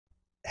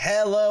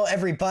Hello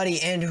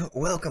everybody and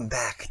welcome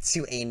back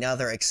to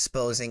another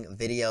exposing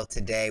video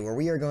today where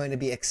we are going to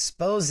be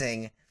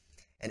exposing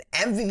an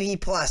MVP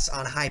plus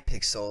on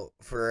Hypixel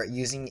for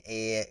using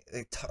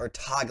or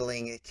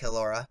toggling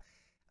Killora.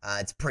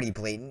 It's pretty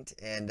blatant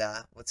and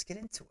let's get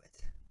into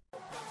it.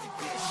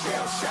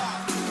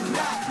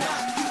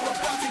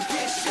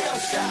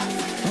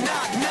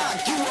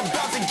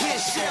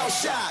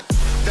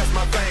 That's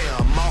my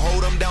fam, I'll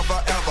hold them down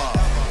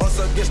forever. Us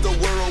against the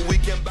world, we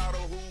can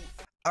battle.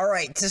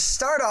 Alright, to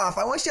start off,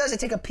 I want you guys to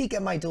take a peek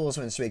at my Duels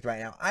win streak right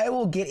now. I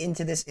will get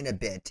into this in a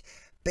bit.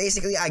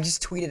 Basically, I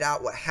just tweeted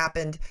out what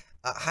happened.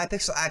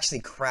 Hypixel actually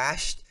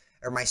crashed,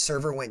 or my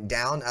server went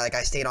down. I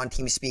stayed on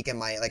TeamSpeak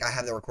and I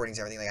have the recordings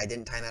and everything. I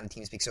didn't time out on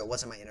TeamSpeak, so it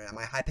wasn't my internet.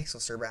 My Hypixel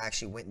server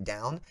actually went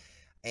down,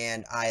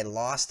 and I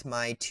lost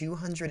my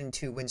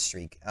 202 win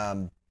streak.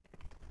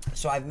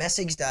 So I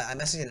messaged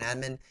an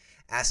admin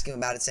asking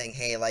about it, saying,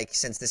 hey,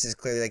 since this is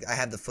clearly, I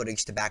have the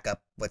footage to back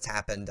up what's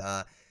happened,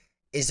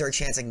 is there a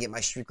chance I can get my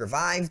streak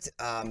revived?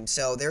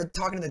 So they're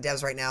talking to the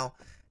devs right now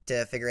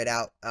to figure it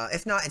out.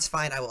 If not, it's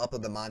fine. I will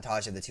upload the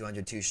montage of the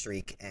 202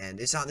 streak. And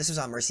this was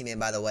on Mercy Man,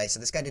 by the way.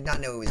 So this guy did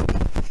not know it was me.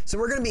 So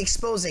we're going to be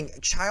exposing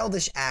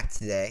Childish Act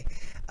today.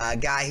 A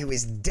guy who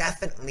is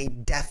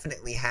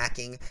definitely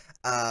hacking.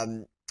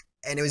 And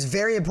it was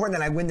very important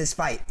that I win this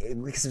fight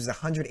because it was a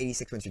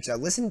 186 win streak. So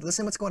listen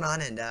what's going on.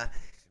 And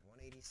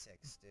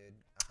 186, dude.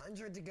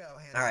 100 to go,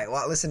 Hannah. All right,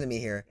 well, listen to me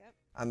here. Yep.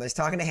 I'm just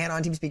talking to Hannah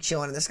on TeamSpeak,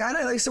 chilling, and this guy and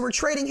I, so we're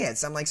trading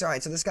hits. I'm like, all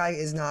right, so this guy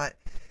is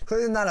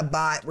clearly not a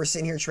bot. We're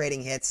sitting here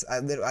trading hits. I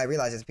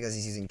realize it's because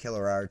he's using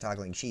Killora or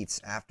toggling cheats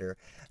after.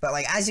 But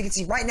as you can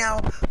see right now,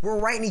 we're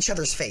right in each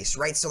other's face,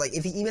 right? So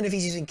even if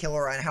he's using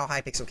Killora and how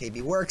Hypixel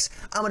KB works,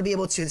 I'm gonna be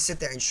able to sit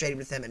there and trade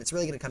with him, and it's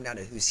really gonna come down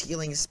to whose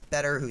healing's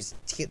better, whose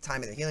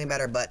time of their healing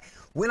better. But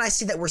when I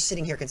see that we're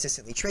sitting here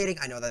consistently trading,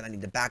 I know that I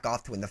need to back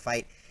off to win the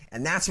fight,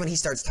 and that's when he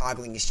starts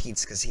toggling his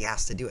cheats because he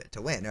has to do it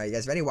to win. All right, you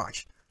guys ready?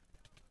 Watch.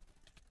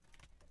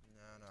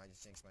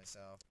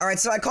 Alright,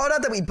 so I called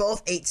out that we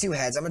both ate 2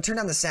 heads. I'm gonna turn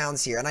down the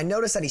sounds here, and I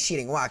noticed that he's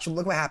cheating. Watch,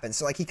 look what happens.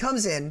 So he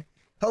comes in,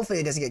 hopefully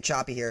it doesn't get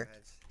choppy here.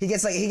 He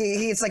gets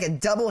he gets a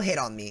double hit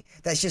on me.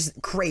 That's just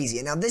crazy.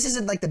 And now this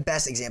isn't the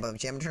best example of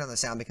cheating. I'm gonna turn on the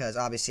sound because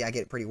obviously I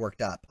get pretty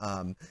worked up.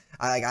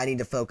 I need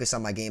to focus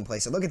on my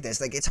gameplay. So look at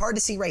this. It's hard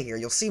to see right here.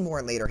 You'll see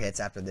more in later hits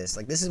after this.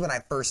 This is when I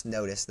first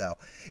noticed though.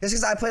 It's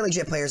because I play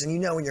legit players, and you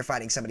know when you're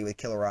fighting somebody with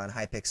Killora on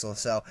Hypixel.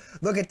 So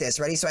look at this.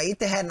 Ready? So I eat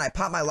the head and I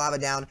pop my lava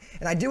down,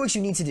 and I do what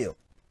you need to do.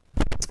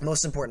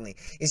 Most importantly,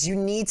 is you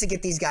need to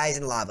get these guys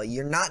in lava.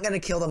 You're not going to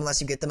kill them unless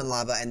you get them in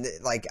lava, and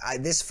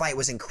this fight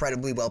was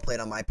incredibly well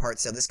played on my part,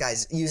 so this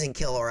guy's using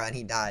Killora and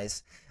he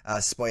dies.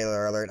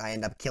 Spoiler alert, I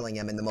end up killing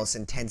him in the most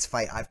intense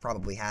fight I've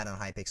probably had on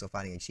Hypixel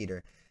fighting a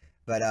cheater.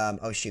 But,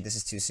 oh shoot, this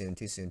is too soon.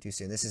 This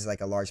is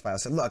a large file.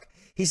 So look,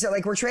 he said,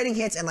 we're trading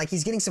hits, and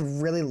he's getting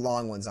some really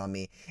long ones on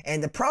me.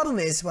 And the problem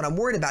is, what I'm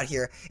worried about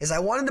here, is I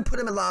wanted to put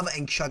him in lava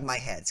and chug my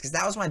heads, because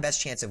that was my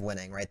best chance of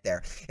winning right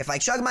there. If I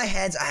chug my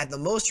heads, I have the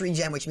most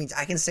regen, which means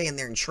I can stay in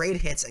there and trade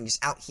hits and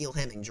just out-heal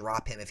him and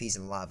drop him if he's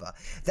in lava.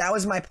 That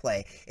was my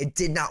play. It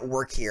did not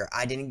work here.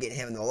 I didn't get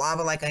him in the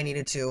lava like I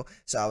needed to,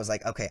 so I was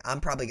like, okay,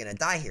 I'm probably gonna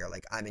die here.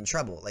 I'm in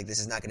trouble. This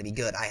is not gonna be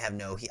good. I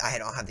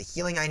don't have the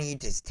healing I need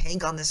to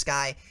tank on this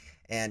guy.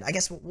 And I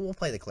guess we'll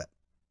play the clip.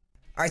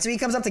 All right, so he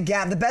comes up to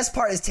Gab. The best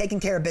part is taking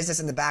care of business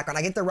in the background.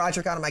 I get the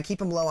Roderick on him. I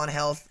keep him low on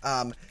health.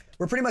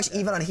 We're pretty much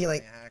even on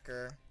healing.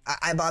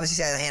 I've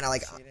obviously said to Hannah,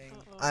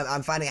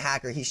 I'm finding a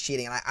hacker. He's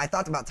cheating. And I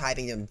thought about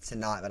typing him to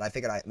not, but I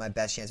figured my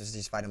best chance was to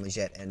just fight him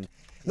legit. And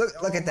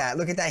look at that.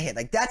 Look at that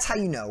hit. That's how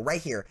you know,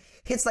 right here.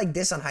 Hits like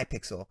this on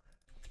Hypixel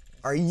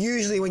are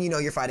usually when you know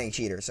you're fighting a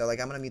cheater. So, I'm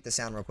going to mute the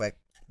sound real quick.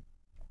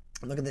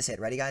 Look at this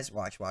hit. Ready, guys?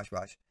 Watch.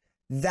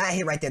 That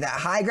hit right there, that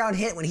high ground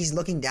hit when he's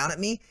looking down at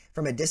me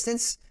from a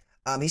distance,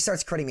 he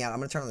starts critting me out. I'm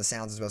going to turn on the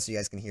sounds as well so you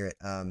guys can hear it.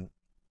 Hang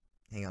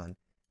on.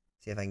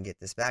 See if I can get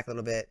this back a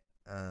little bit.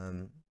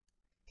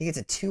 He gets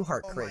a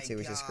 2-heart crit too,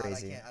 which is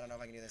crazy. I don't know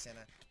if I can do this,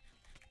 Hannah.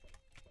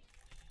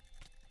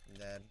 I'm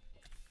dead.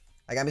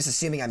 I'm just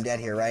assuming I'm dead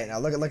here, right? Now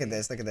look at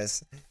this. You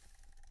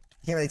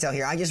can't really tell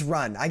here. I just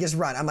run.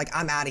 I'm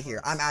I'm out of here.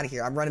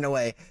 I'm running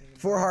away.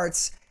 4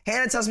 hearts.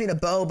 Hannah tells me to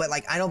bow, but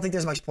I don't think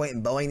there's much point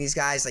in bowing these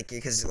guys,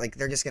 because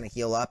they're just gonna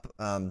heal up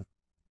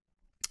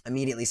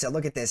immediately. So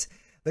look at this.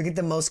 Look at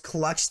the most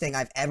clutch thing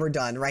I've ever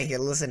done right here.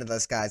 Listen to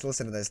this, guys.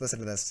 Listen to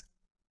this.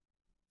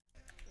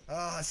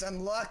 Oh, it's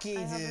unlucky,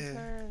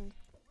 dude.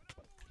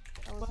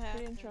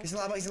 He's in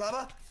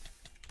lava.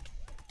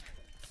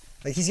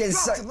 He's getting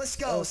sucked. Let's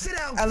go. Oh. Sit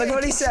down. And look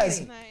what he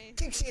says.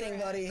 Keep cheating,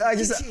 buddy. I'm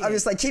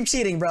just keep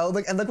cheating, bro.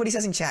 Look what he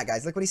says in chat,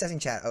 guys. Look what he says in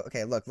chat. Oh,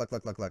 okay, look.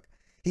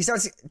 He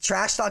starts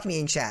trash talking me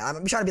in chat.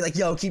 I'm trying to be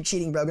yo, keep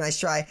cheating, bro. Nice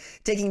try.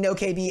 Taking no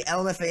KB,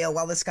 LMFAO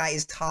while this guy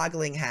is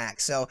toggling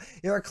hacks. So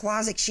you're a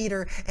closet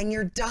cheater and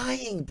you're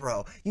dying,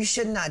 bro. You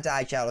should not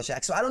die, Childish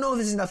Hack. So I don't know if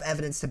there's enough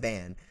evidence to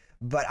ban,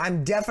 but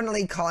I'm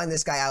definitely calling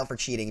this guy out for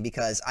cheating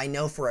because I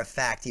know for a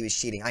fact he was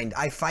cheating.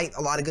 I fight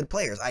a lot of good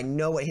players. I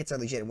know what hits are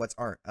legit and what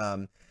aren't.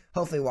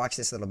 Hopefully watch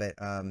this a little bit.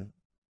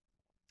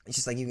 It's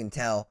just you can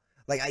tell.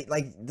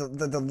 Like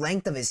the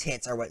length of his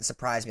hits are what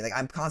surprised me. Like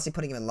I'm constantly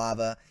putting him in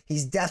lava.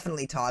 He's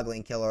definitely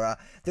toggling kill aura.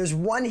 There's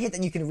one hit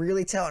that you can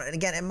really tell, and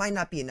again, it might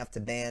not be enough to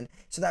ban,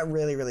 so that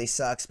really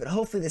sucks. But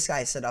hopefully this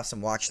guy set off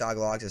some watchdog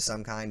logs of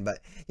some kind. But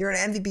you're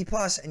an MVP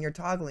plus and you're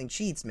toggling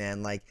cheats,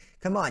 man. Like,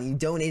 come on, you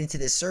donated to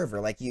this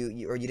server. Like you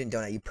didn't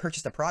donate. You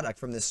purchased a product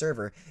from this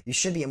server. You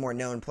should be a more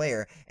known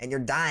player, and you're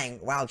dying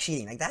while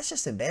cheating. Like that's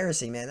just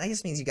embarrassing, man. That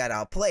just means you got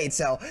outplayed.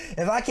 So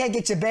if I can't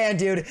get you banned,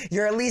 dude,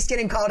 you're at least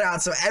getting called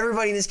out. So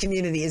everybody in this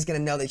community is gonna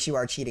know that you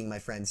are cheating, my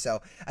friend.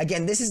 So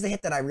again, this is the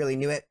hit that I really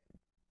knew it.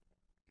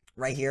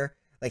 Right here,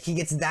 like he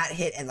gets that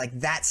hit and like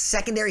that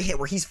secondary hit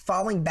where he's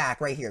falling back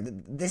right here.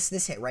 This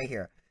hit right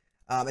here.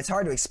 It's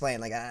hard to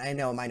explain. Like I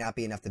know it might not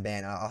be enough to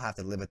ban. I'll have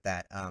to live with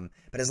that.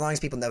 But as long as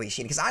people know he's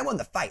cheating, because I won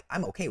the fight,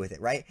 I'm okay with it,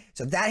 right?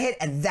 So that hit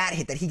and that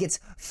hit that he gets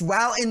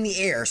while in the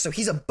air, so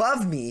he's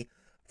above me,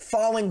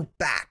 falling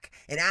back.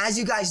 And as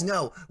you guys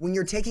know, when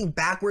you're taking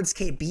backwards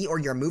KB or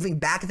you're moving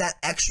back that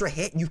extra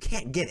hit, you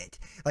can't get it.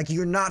 Like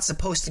you're not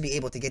supposed to be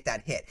able to get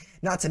that hit.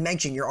 Not to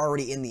mention you're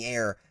already in the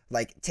air,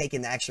 like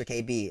taking the extra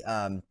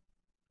KB.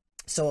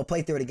 So we'll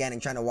play through it again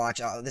and trying to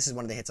watch. This is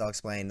one of the hits I'll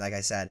explain. Like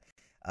I said,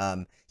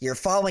 you're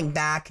falling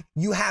back.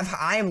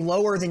 I am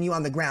lower than you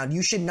on the ground.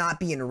 You should not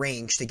be in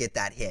range to get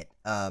that hit.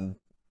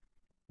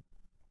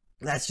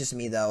 That's just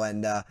me though.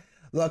 And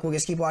look, we'll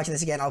just keep watching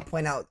this again. I'll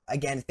point out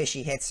again,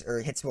 fishy hits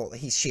or hits. Well,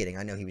 he's cheating.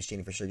 I know he was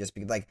cheating for sure. Just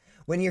because, like,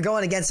 when you're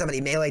going against somebody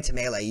melee to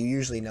melee, you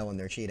usually know when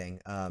they're cheating.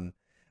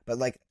 But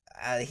like,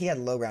 he had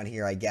low ground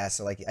here, I guess.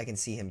 So like, I can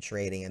see him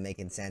trading and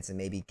making sense and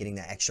maybe getting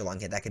that extra long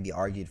hit. That could be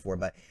argued for.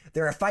 But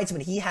there are fights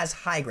when he has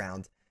high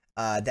ground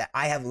that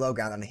I have low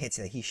ground on the hits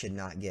that he should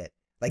not get.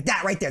 Like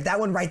that right there. That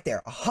one right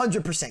there.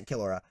 100%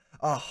 kill aura.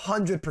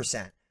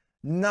 100%.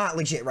 Not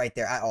legit right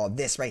there at all.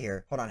 This right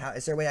here. Hold on.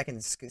 Is there a way I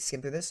can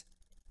skim through this?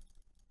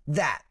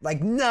 That.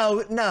 Like,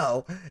 no.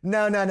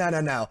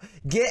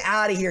 Get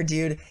out of here,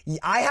 dude.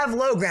 I have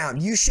low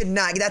ground. You should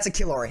not. That's a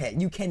kill aura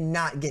hit. You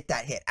cannot get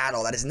that hit at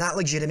all. That is not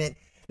legitimate.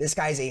 This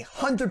guy is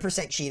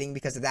 100% cheating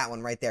because of that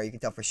one right there. You can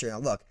tell for sure. Now,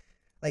 look.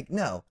 Like,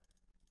 no.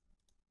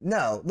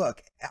 No,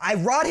 look. I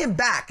rod him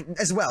back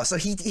as well. So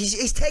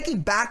he's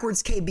taking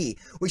backwards KB,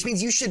 which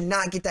means you should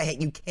not get that hit.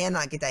 You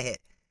cannot get that hit.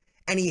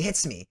 And he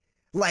hits me.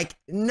 Like,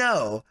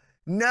 no.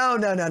 No.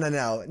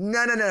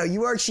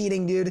 You are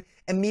cheating, dude.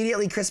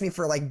 Immediately crits me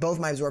for, like, both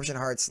my absorption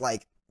hearts.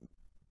 Like,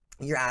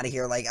 you're out of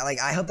here. Like,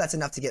 I hope that's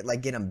enough to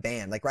get him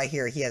banned. Like, right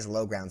here, he has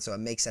low ground, so it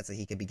makes sense that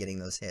he could be getting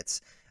those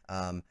hits.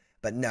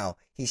 But no,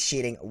 he's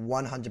cheating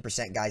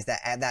 100%, guys.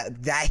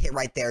 That hit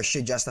right there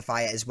should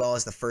justify it, as well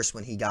as the first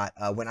one he got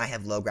when I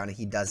have low ground and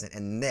he doesn't.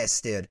 And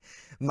this, dude,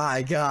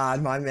 my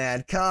God, my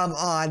man, come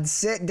on,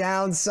 sit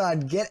down, son.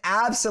 Get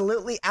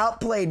absolutely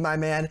outplayed, my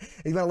man.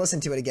 You want to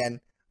listen to it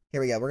again?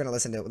 Here we go. We're gonna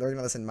listen to it. We're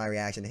gonna listen to my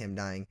reaction to him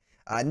dying.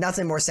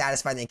 Nothing more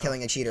satisfying than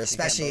killing a cheater,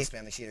 especially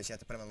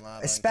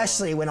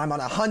when I'm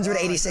on a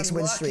 186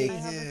 win streak,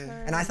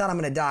 and I thought I'm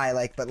gonna die.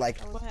 Like, but like,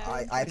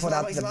 I put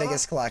out the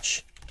biggest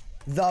clutch.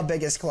 The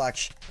biggest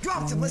clutch.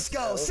 Dropped him. Let's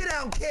go. Sit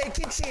down, kid.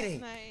 Keep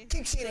cheating. Nice.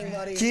 Keep cheating,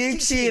 buddy. Keep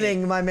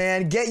cheating, my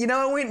man. You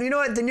know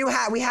what? The new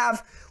hat we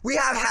have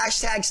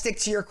hashtag stick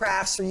to your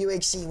crafts for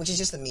UHC, which is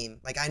just a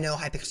meme. Like, I know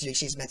Hypixel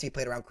UHC is meant to be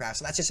played around crafts,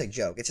 so that's just a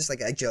joke. It's just like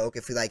a joke.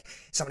 If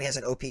somebody has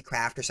an OP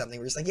craft or something,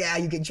 we're just like, yeah,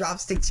 you can drop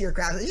stick to your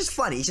craft. It's just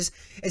funny.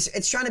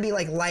 It's trying to be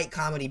like light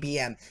comedy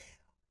BM.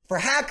 For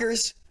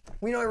hackers,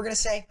 we know what we're gonna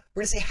say.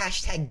 We're gonna say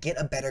hashtag get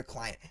a better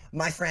client.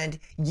 My friend,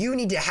 you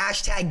need to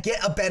hashtag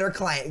get a better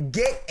client.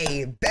 Get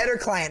a better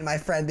client, my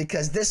friend,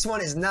 because this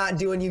one is not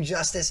doing you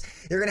justice.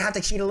 You're gonna have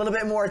to cheat a little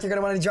bit more if you're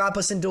gonna want to drop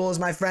us in duels,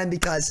 my friend,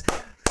 because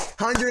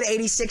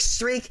 186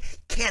 streak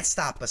can't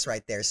stop us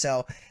right there.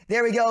 So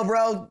there we go,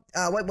 bro.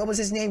 What was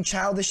his name?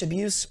 Childish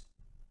Abuse.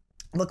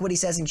 Look what he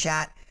says in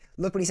chat.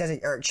 Look what he says,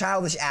 or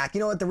childish act.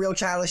 You know what the real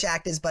childish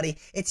act is, buddy?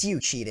 It's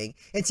you cheating.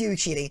 It's you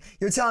cheating.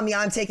 You're telling me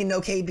I'm taking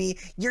no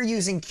KB. You're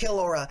using kill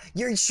aura.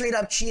 You're straight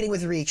up cheating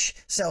with reach.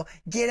 So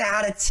get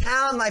out of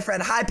town, my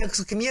friend.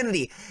 Hypixel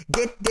community.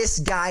 Get this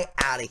guy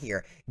out of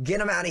here.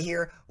 Get him out of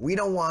here. We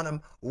don't want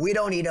him. We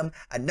don't need him.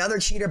 Another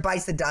cheater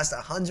bites the dust.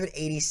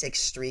 186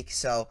 streak.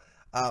 So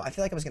I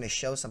feel like I was going to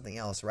show something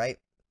else, right?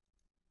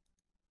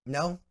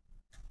 No?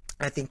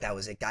 I think that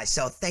was it, guys.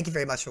 So thank you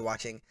very much for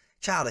watching.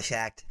 Childish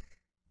act.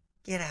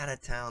 Get out of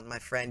town, my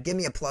friend. Give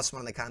me a +1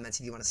 in the comments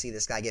if you want to see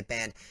this guy get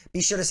banned.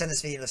 Be sure to send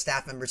this video to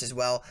staff members as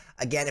well.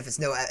 Again, if it's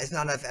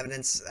not enough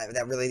evidence,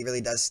 that really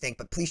does stink.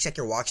 But please check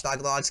your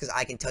watchdog logs, because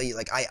I can tell you,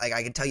 like,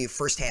 I can tell you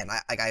firsthand.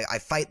 I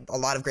fight a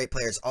lot of great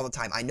players all the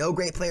time. I know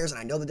great players,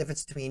 and I know the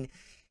difference between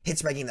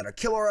hits regging that are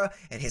kill aura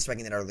and hits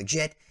regging that are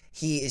legit.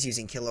 He is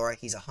using kill aura.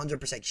 He's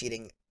 100%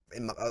 cheating.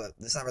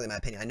 That's not really my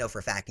opinion. I know for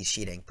a fact he's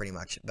cheating, pretty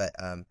much. But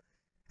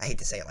I hate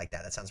to say it like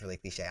that. That sounds really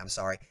cliche. I'm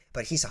sorry.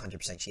 But he's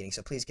 100% cheating,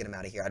 so please get him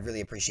out of here. I'd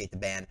really appreciate the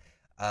ban.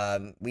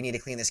 We need to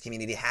clean this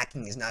community.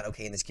 Hacking is not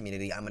okay in this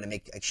community. I'm going to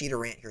make a cheater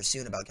rant here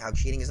soon about how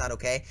cheating is not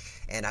okay.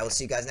 And I will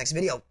see you guys next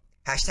video.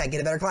 Hashtag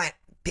get a better client.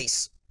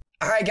 Peace.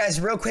 Alright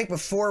guys, real quick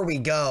before we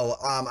go,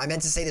 I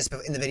meant to say this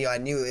in the video. I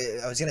knew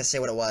I was going to say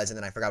what it was, and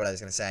then I forgot what I was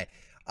going to say.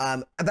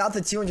 About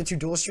the 202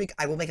 duel streak,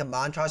 I will make a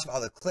montage of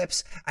all the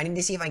clips. I need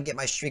to see if I can get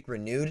my streak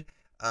renewed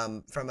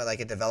from like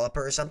a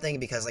developer or something,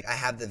 because like I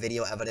have the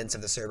video evidence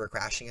of the server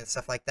crashing and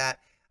stuff like that.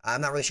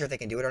 I'm not really sure if they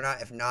can do it or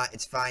not. If not,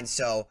 it's fine.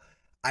 So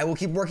I will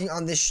keep working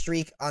on this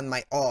streak on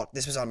my alt.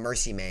 This was on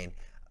Mercy main,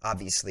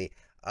 obviously.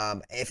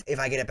 If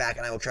I get it back,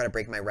 and I will try to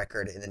break my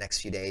record in the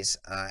next few days.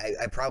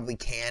 I probably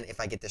can if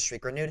I get the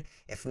streak renewed.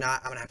 If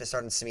not, I'm gonna have to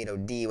start on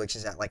SamitoD, which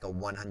is at like a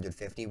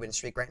 150 win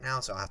streak right now.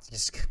 So I'll have to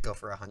just go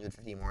for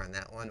 150 more on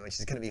that one, which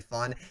is gonna be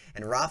fun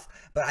and rough.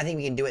 But I think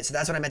we can do it. So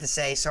that's what I meant to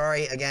say.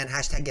 Sorry again.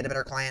 Hashtag get a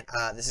better client.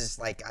 This is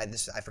like I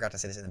forgot to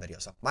say this in the video,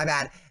 so my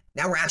bad.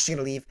 Now we're actually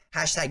gonna leave.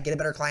 Hashtag get a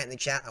better client in the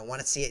chat. I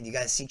want to see it. You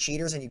guys see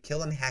cheaters and you kill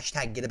them.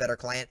 Hashtag get a better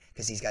client,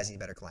 because these guys need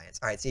better clients.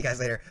 All right, see you guys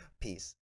later. Peace.